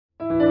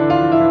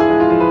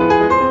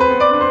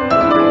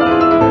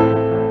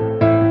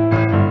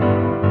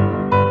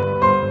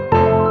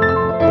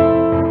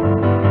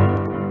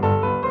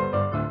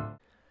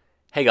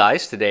Hey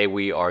guys, today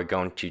we are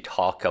going to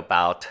talk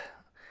about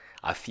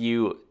a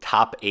few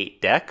top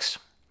 8 decks,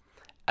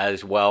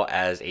 as well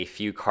as a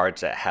few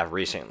cards that have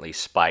recently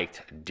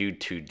spiked due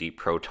to the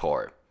Pro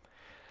Tour.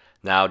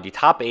 Now, the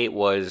top 8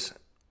 was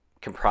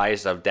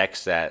comprised of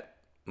decks that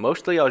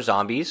mostly are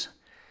zombies.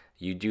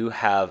 You do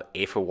have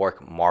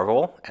Aetherwork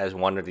Marvel as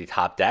one of the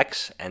top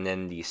decks, and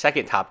then the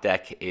second top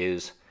deck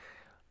is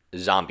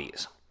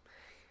zombies.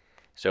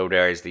 So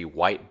there is the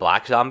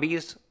white-black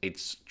zombies.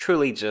 It's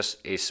truly just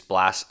a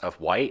splash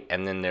of white,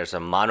 and then there's a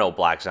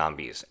mono-black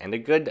zombies. And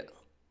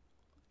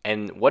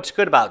what's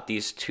good about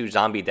these two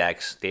zombie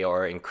decks, they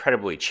are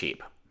incredibly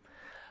cheap.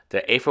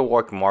 The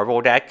Aetherwork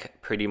Marvel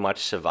deck pretty much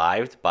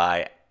survived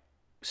by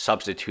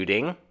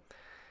substituting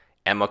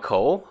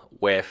Emblem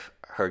with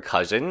her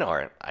cousin,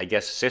 or I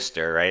guess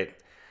sister, right?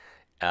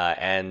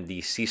 And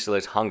the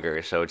Ceaseless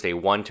Hunger. So it's a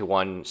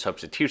 1-to-1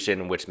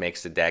 substitution, which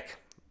makes the deck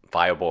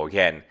viable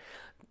again.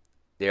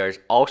 There's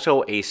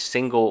also a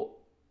single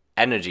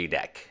energy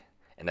deck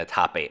in the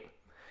top 8.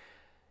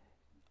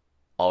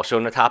 Also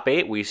in the top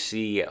 8, we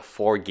see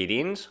 4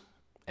 Gideons,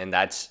 and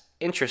that's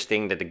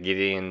interesting that the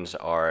Gideons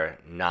are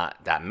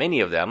not that many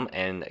of them,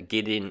 and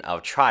Gideon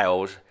of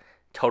Trials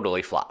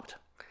totally flopped.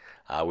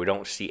 We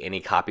don't see any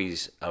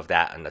copies of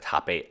that in the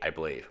top 8, I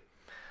believe.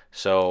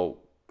 So,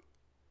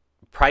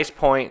 price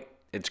point,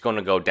 it's going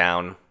to go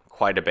down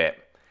quite a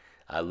bit.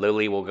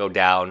 Lily will go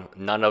down.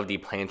 None of the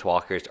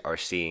Planeswalkers are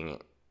seeing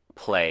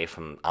play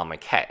from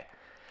Amonkhet.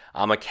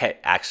 Amonkhet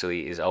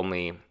actually is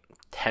only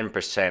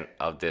 10%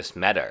 of this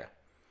meta,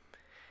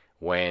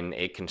 when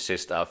it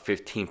consists of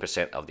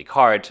 15% of the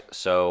cards,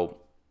 so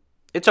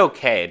it's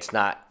okay. It's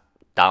not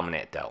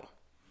dominant though.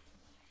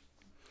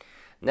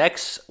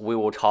 Next, we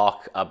will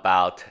talk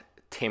about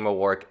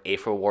Tamerwork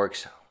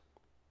Aetherworks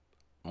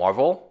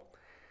Marvel.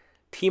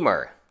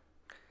 Teamer.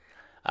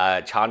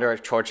 Chandra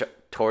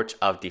Torch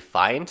of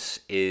Defiance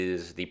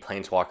is the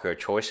Planeswalker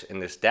choice in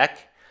this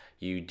deck.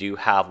 You do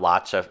have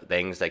lots of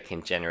things that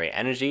can generate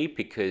energy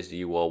because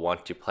you will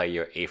want to play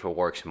your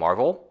Aetherworks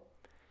Marvel.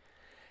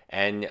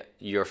 And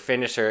your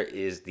finisher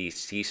is the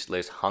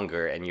Ceaseless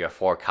Hunger, and you have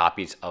 4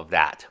 copies of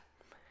that.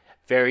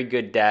 Very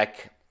good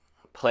deck.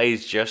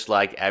 Plays just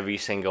like every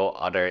single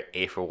other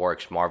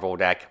Aetherworks Marvel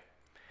deck.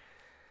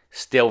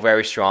 Still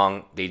very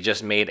strong. They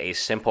just made a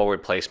simple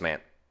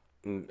replacement.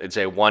 It's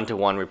a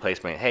 1-to-1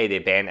 replacement. Hey, they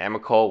banned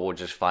Emrakul. We'll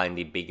just find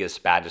the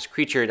biggest, baddest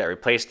creature that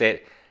replaced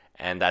it.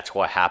 And that's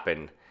what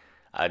happened.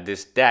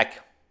 This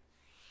deck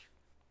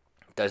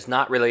does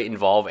not really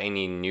involve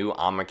any new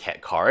Amonkhet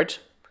cards.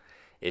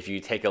 If you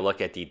take a look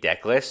at the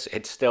deck list,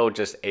 it's still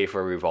just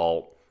Aether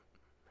Revolt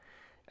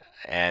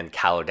and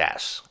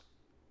Kaladesh.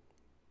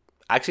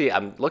 Actually,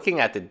 I'm looking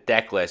at the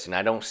deck list and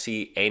I don't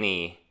see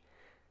any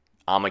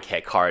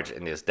Amonkhet cards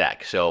in this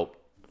deck. So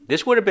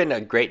this would have been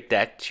a great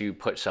deck to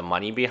put some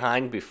money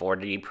behind before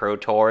the Pro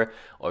Tour,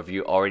 or if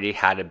you already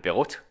had it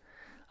built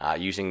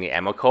using the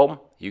Emrakul,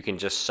 you can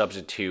just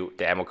substitute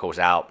the Emrakuls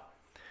out,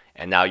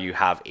 and now you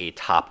have a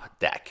top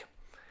deck.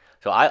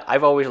 So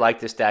I've always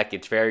liked this deck.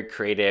 It's very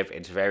creative.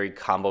 It's very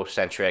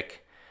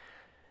combo-centric.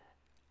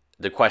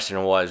 The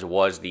question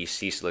was the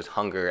Ceaseless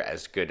Hunger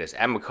as good as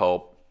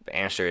Emrakul? The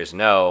answer is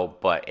no,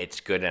 but it's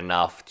good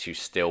enough to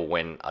still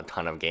win a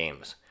ton of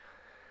games.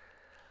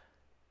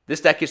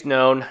 This deck is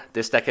known.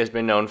 This deck has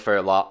been known for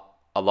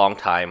a long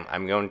time.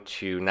 I'm going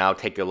to now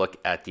take a look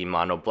at the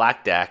Mono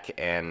Black deck,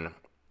 and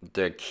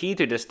the key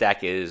to this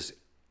deck is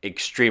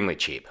extremely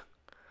cheap.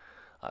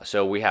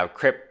 So we have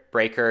Crypt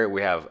Breaker,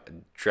 we have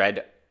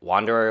Dread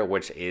Wanderer,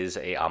 which is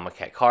a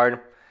Amonkhet card,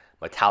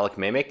 Metallic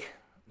Mimic.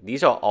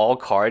 These are all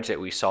cards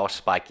that we saw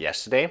spike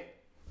yesterday.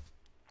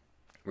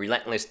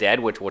 Relentless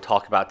Dead, which we'll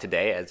talk about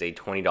today as a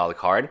 $20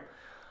 card.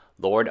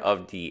 Lord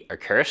of the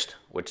Accursed,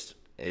 which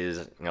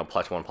is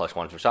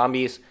 +1/+1 for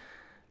zombies.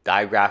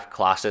 Digraph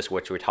Colossus,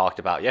 which we talked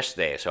about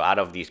yesterday. So out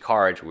of these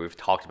cards, we've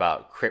talked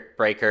about Crypt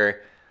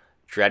Breaker,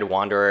 Dread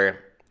Wanderer,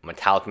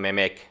 Metallic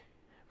Mimic,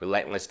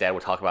 Relentless Dead we'll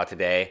talk about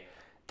today.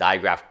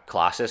 Digraph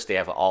Colossus, they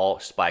have all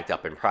spiked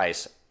up in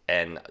price.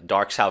 And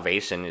Dark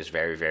Salvation is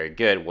very, very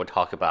good. We'll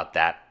talk about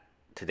that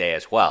today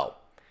as well.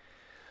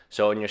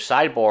 So in your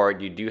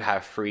sideboard, you do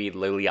have free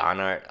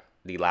Liliana,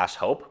 the Last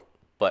Hope.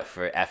 But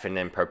for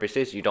F&M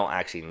purposes, you don't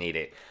actually need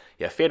it.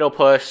 You have Fatal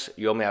Push,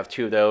 you only have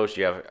 2 of those.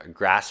 You have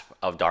Grasp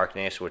of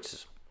Darkness,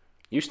 which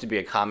used to be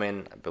a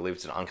common. I believe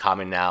it's an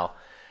uncommon now.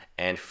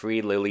 And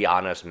free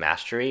Liliana's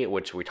Mastery,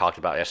 which we talked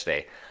about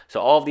yesterday.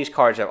 So all of these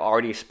cards have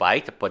already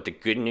spiked, but the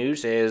good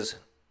news is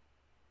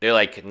they're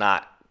like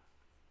not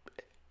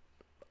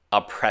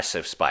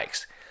oppressive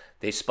spikes.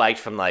 They spiked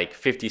from like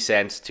 50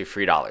 cents to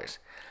 $3.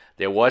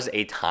 There was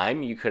a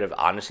time you could have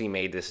honestly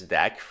made this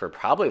deck for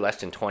probably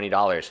less than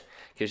 $20,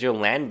 because your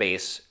land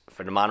base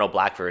for the Mono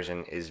Black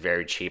version is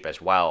very cheap as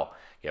well.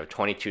 You have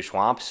 22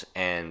 Swamps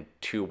and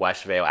 2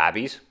 Westvale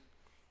Abbeys.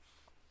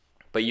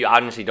 But you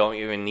honestly don't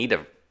even need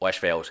a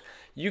Westvales.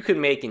 You could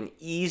make an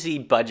easy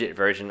budget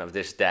version of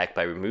this deck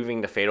by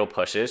removing the Fatal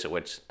Pushes,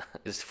 which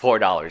is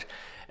 $4.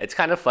 It's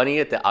kind of funny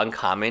that the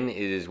Uncommon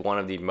is one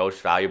of the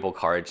most valuable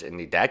cards in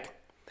the deck.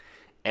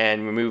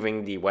 and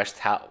removing the West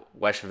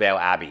Vale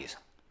Abbeys.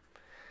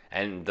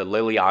 And the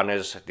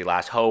Liliana's, the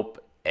Last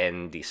Hope,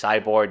 and the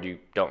sideboard, you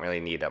don't really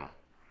need them.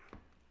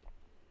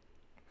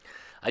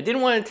 I did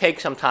want to take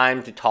some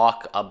time to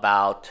talk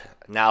about,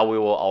 now we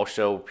will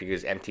also,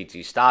 because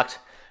MTG stocks,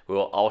 we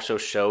will also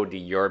show the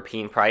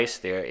European price.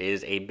 There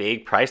is a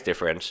big price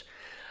difference.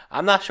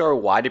 I'm not sure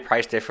why the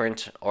price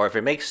difference, or if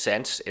it makes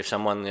sense if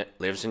someone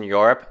lives in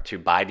Europe to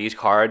buy these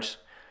cards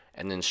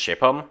and then ship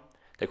them.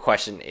 The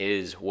question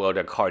is, will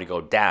the card go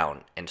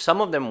down? And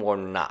some of them will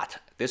not.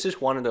 This is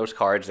one of those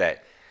cards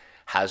that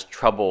has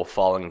trouble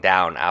falling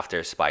down after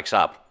it spikes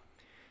up.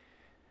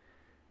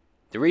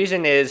 The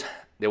reason is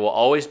there will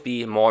always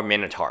be more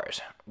Minotaurs.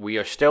 We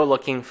are still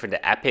looking for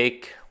the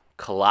epic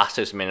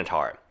Colossus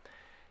Minotaur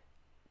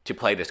to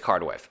play this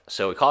card with.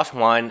 So it costs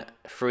 1,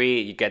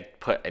 free, you get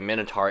put a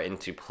Minotaur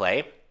into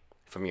play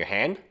from your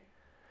hand.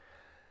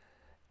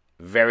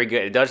 Very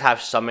good. It does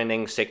have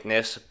summoning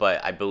sickness,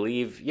 but I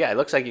believe, yeah, it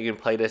looks like you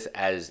can play this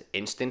as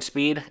instant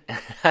speed.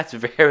 That's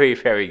very,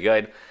 very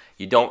good.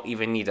 You don't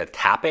even need to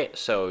tap it,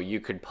 so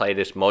you could play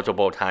this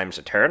multiple times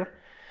a turn.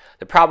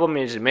 The problem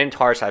is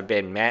Minotaurs have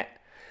been met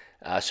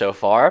so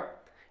far.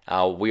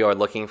 We are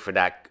looking for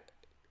that,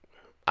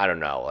 I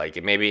don't know,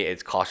 like maybe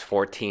it costs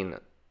 14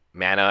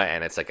 mana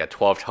and it's like a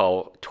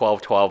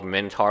 12-12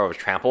 Minotaur with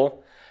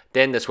trample.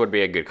 Then this would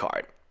be a good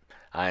card.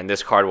 And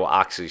this card will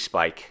actually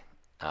spike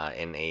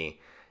in a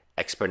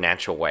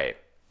exponential way.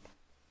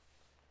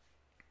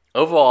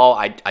 Overall,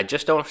 I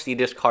just don't see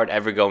this card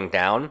ever going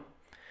down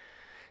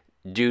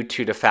due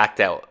to the fact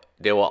that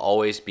there will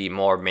always be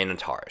more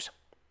Minotaurs.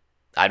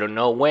 I don't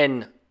know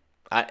when.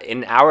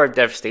 In Hour of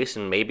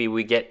Devastation, maybe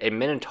we get a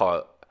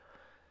Minotaur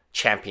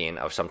champion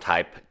of some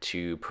type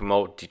to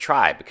promote the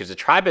tribe, because the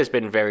tribe has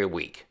been very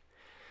weak.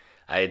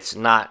 It's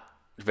not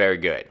very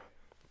good.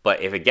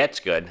 But if it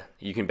gets good,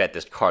 you can bet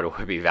this card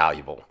will be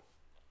valuable.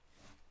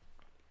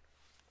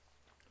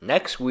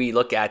 Next, we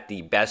look at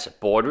the best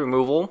board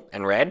removal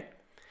in red.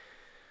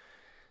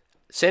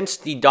 Since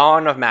the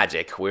dawn of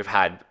Magic, we've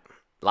had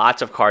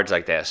lots of cards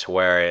like this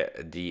where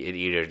it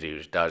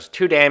either does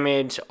 2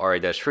 damage or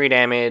it does 3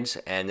 damage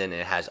and then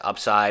it has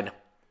upside.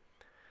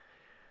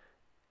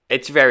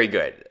 It's very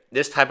good.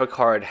 This type of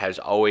card has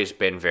always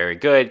been very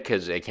good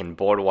because it can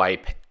board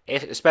wipe,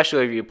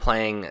 especially if you're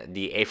playing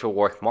the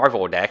Aetherwork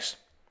Marvel decks,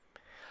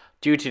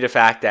 due to the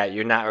fact that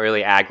you're not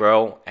really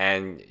aggro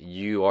and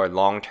you are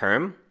long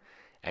term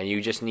and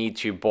you just need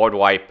to board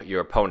wipe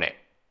your opponent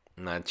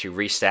to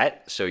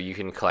reset, so you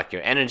can collect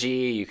your energy,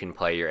 you can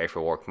play your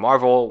Aetherwork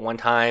Marvel one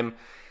time.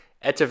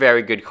 It's a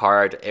very good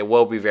card. It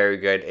will be very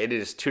good. It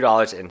is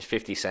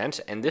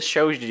 $2.50, and this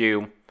shows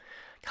you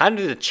kind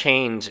of the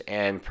change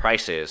in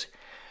prices.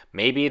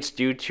 Maybe it's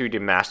due to the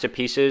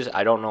masterpieces.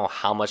 I don't know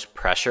how much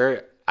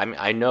pressure.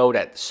 I know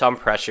that some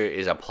pressure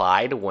is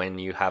applied when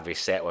you have a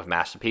set with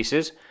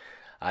masterpieces,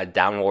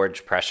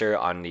 downward pressure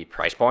on the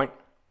price point.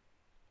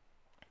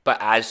 But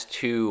as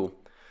to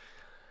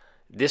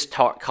this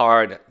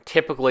card,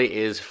 typically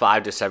is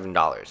 $5 to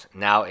 $7.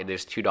 Now it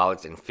is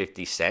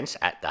 $2.50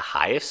 at the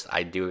highest.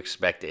 I do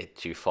expect it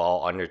to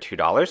fall under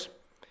 $2.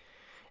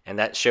 And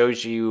that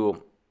shows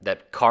you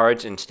that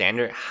cards in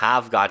Standard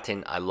have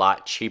gotten a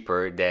lot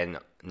cheaper than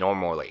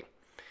normally.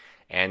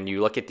 And you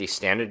look at the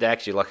Standard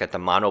decks, you look at the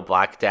Mono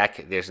Black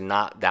deck, there's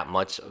not that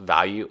much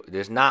value.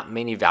 There's not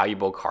many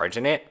valuable cards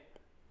in it.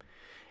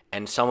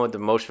 And some of the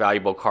most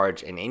valuable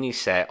cards in any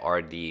set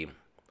are the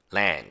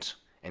lands.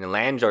 And the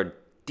lands are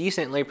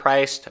decently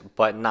priced,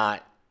 but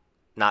not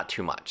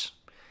too much,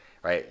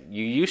 right?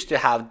 You used to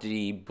have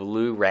the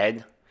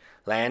blue-red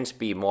lands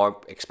be more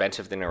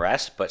expensive than the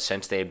rest, but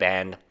since they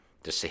banned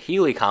the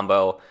Saheeli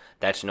combo,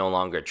 that's no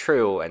longer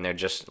true, and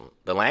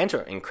the lands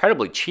are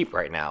incredibly cheap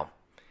right now.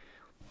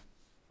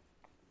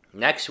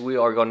 Next, we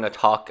are going to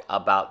talk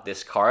about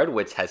this card,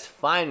 which has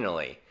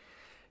finally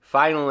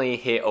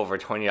hit over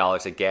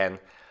 $20 again.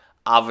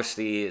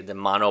 Obviously, the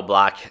mono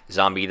black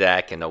zombie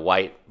deck and the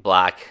white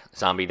black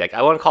zombie deck.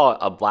 I want to call it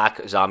a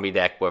black zombie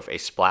deck with a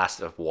splash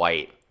of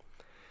white.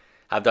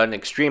 Have done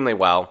extremely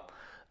well.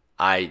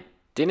 I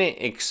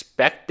didn't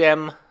expect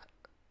them.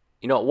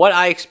 You know, what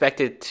I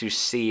expected to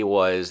see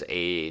was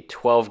a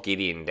 12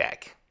 Gideon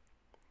deck.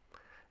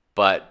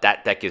 But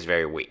that deck is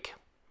very weak.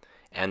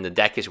 And the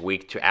deck is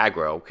weak to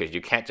aggro because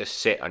you can't just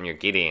sit on your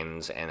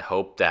Gideons and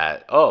hope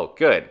that, oh,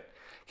 good.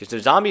 Because the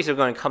zombies are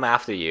going to come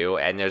after you,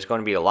 and there's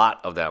going to be a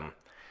lot of them.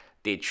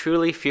 They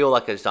truly feel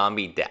like a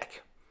zombie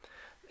deck.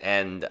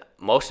 And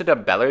most of the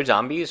Beller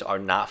zombies are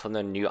not from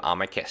the new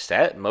Amonkhet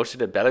set. Most of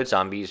the Beller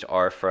zombies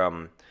are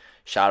from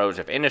Shadows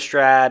of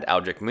Innistrad,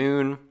 Eldritch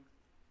Moon.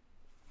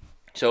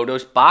 So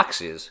those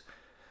boxes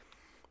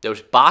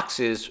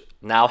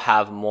now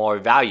have more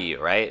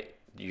value, right?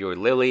 Your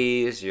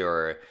Lilies,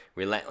 your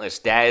Relentless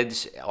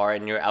Deads are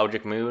in your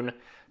Eldritch Moon.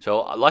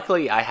 So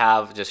luckily I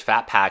have just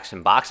fat packs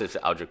and boxes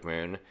of Eldritch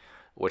Moon,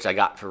 which I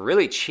got for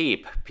really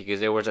cheap because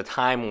there was a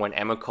time when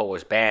Emrakul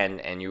was banned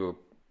and you were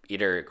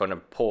either going to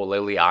pull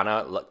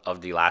Liliana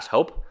of the Last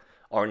Hope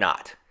or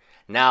not.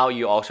 Now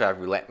you also have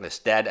Relentless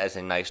Dead as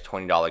a nice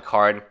 $20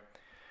 card.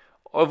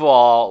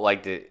 overall,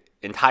 like the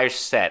entire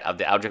set of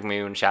the Eldritch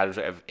Moon, Shadows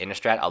of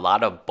Innistrad, a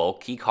lot of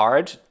bulky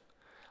cards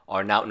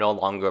are now no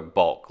longer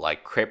bulk.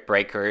 Like Crypt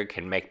Breaker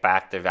can make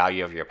back the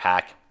value of your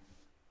pack.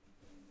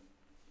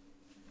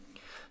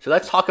 So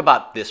let's talk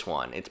about this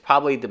one. It's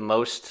probably the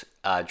most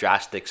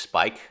drastic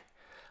spike,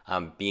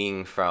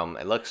 being from,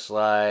 it looks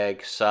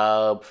like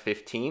sub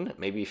 15,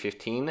 maybe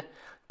 15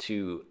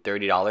 to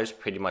 $30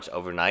 pretty much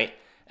overnight.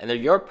 And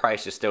then your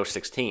price is still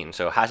 16,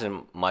 so it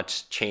hasn't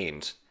much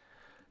changed.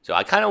 So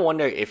I kind of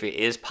wonder if it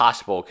is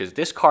possible, because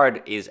this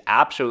card is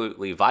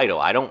absolutely vital.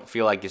 I don't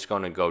feel like it's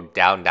going to go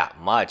down that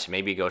much.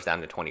 Maybe it goes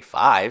down to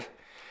 25,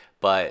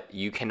 but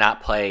you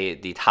cannot play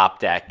the top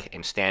deck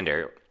in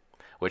Standard,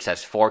 which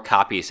has 4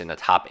 copies in the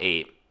top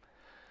 8.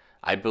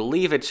 I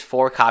believe it's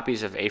 4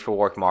 copies of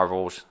Aetherwork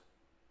Marvels,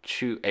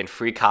 2 and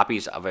 3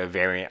 copies of a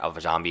variant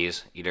of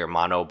zombies, either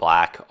mono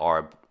black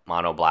or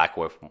mono black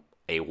with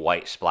a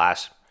white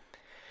splash,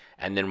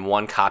 and then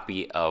 1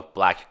 copy of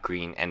black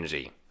green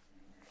energy.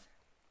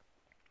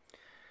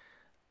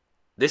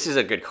 This is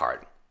a good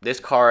card. This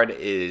card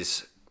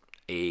is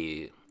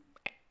a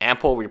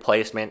ample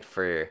replacement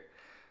for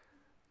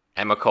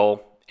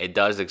Emrakul. It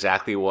does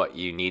exactly what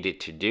you need it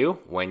to do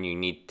when you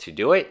need to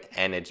do it,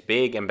 and it's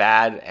big and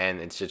bad, and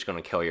it's just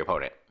going to kill your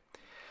opponent.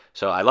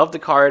 So I love the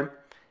card,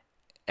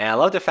 and I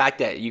love the fact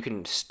that you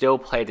can still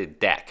play the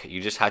deck. You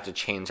just have to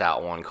change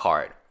out 1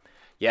 card.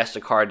 Yes,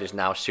 the card is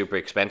now super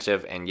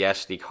expensive, and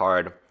yes, the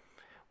card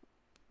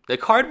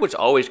was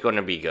always going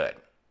to be good,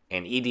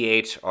 in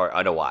EDH or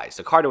otherwise.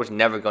 The card was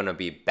never going to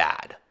be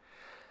bad.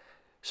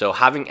 So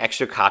having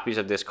extra copies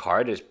of this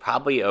card is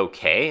probably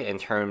okay in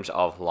terms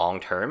of long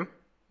term,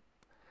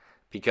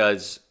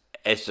 because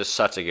it's just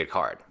such a good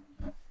card.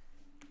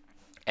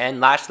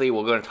 And lastly,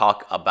 we're going to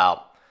talk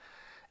about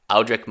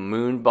Eldritch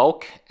Moon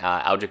bulk,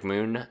 Eldritch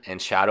Moon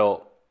and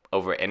Shadow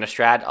over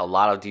Innistrad. A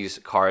lot of these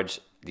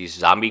cards, these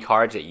zombie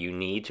cards that you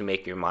need to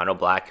make your mono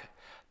black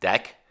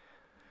deck,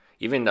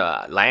 even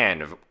the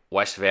land of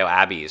Westvale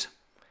Abbeys,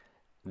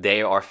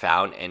 they are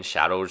found in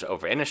Shadows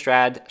over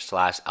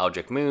Innistrad /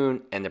 Eldritch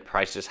Moon, and the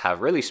prices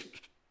have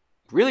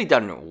really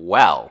done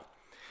well.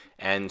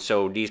 And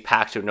so these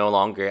packs are no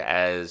longer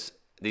as,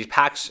 these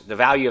packs, the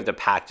value of the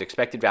packs, the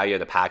expected value of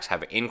the packs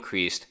have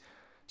increased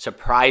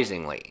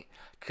surprisingly,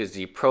 because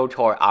the Pro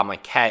Tour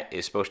Amonkhet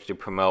is supposed to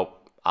promote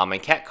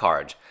Amonkhet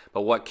cards,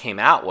 but what came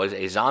out was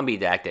a zombie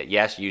deck that,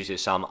 yes,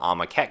 uses some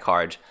Amonkhet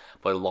cards,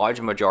 but a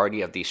large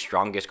majority of the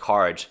strongest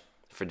cards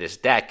for this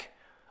deck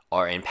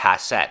are in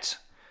past sets.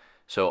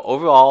 So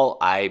overall,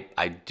 I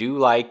do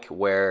like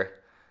where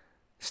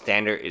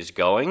Standard is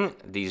going.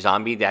 The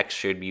zombie decks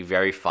should be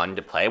very fun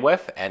to play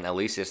with, and at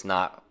least it's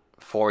not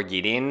 4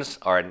 Gideons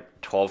or a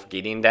 12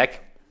 Gideon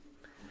deck.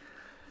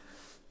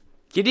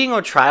 Gideon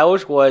or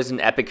Trials was an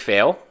epic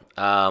fail.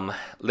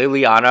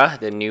 Liliana,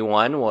 the new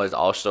one, was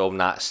also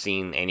not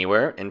seen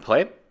anywhere in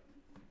play.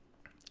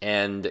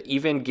 And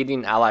even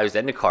Gideon Ally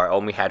Zendikar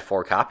only had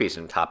 4 copies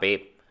in the top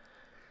 8.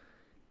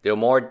 There are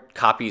more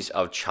copies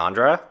of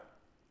Chandra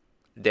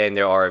than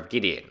there are of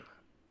Gideon.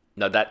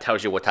 Now that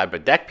tells you what type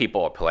of deck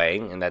people are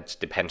playing, and that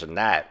depends on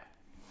that.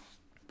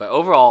 But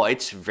overall,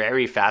 it's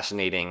very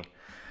fascinating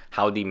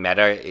how the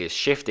meta is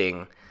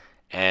shifting,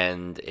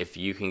 and if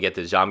you can get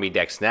the zombie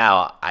decks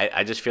now,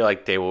 I just feel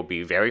like they will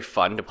be very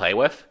fun to play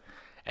with,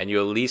 and you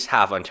at least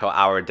have until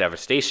Hour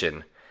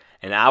Devastation.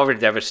 And Hour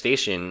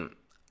Devastation,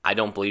 I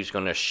don't believe is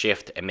going to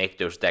shift and make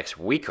those decks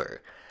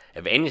weaker.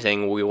 If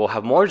anything, we will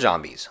have more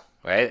zombies,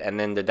 right? And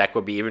then the deck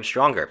will be even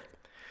stronger.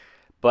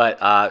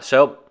 But,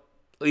 so,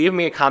 leave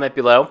me a comment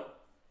below.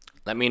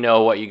 Let me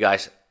know what you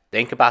guys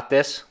think about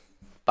this.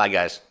 Bye,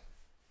 guys.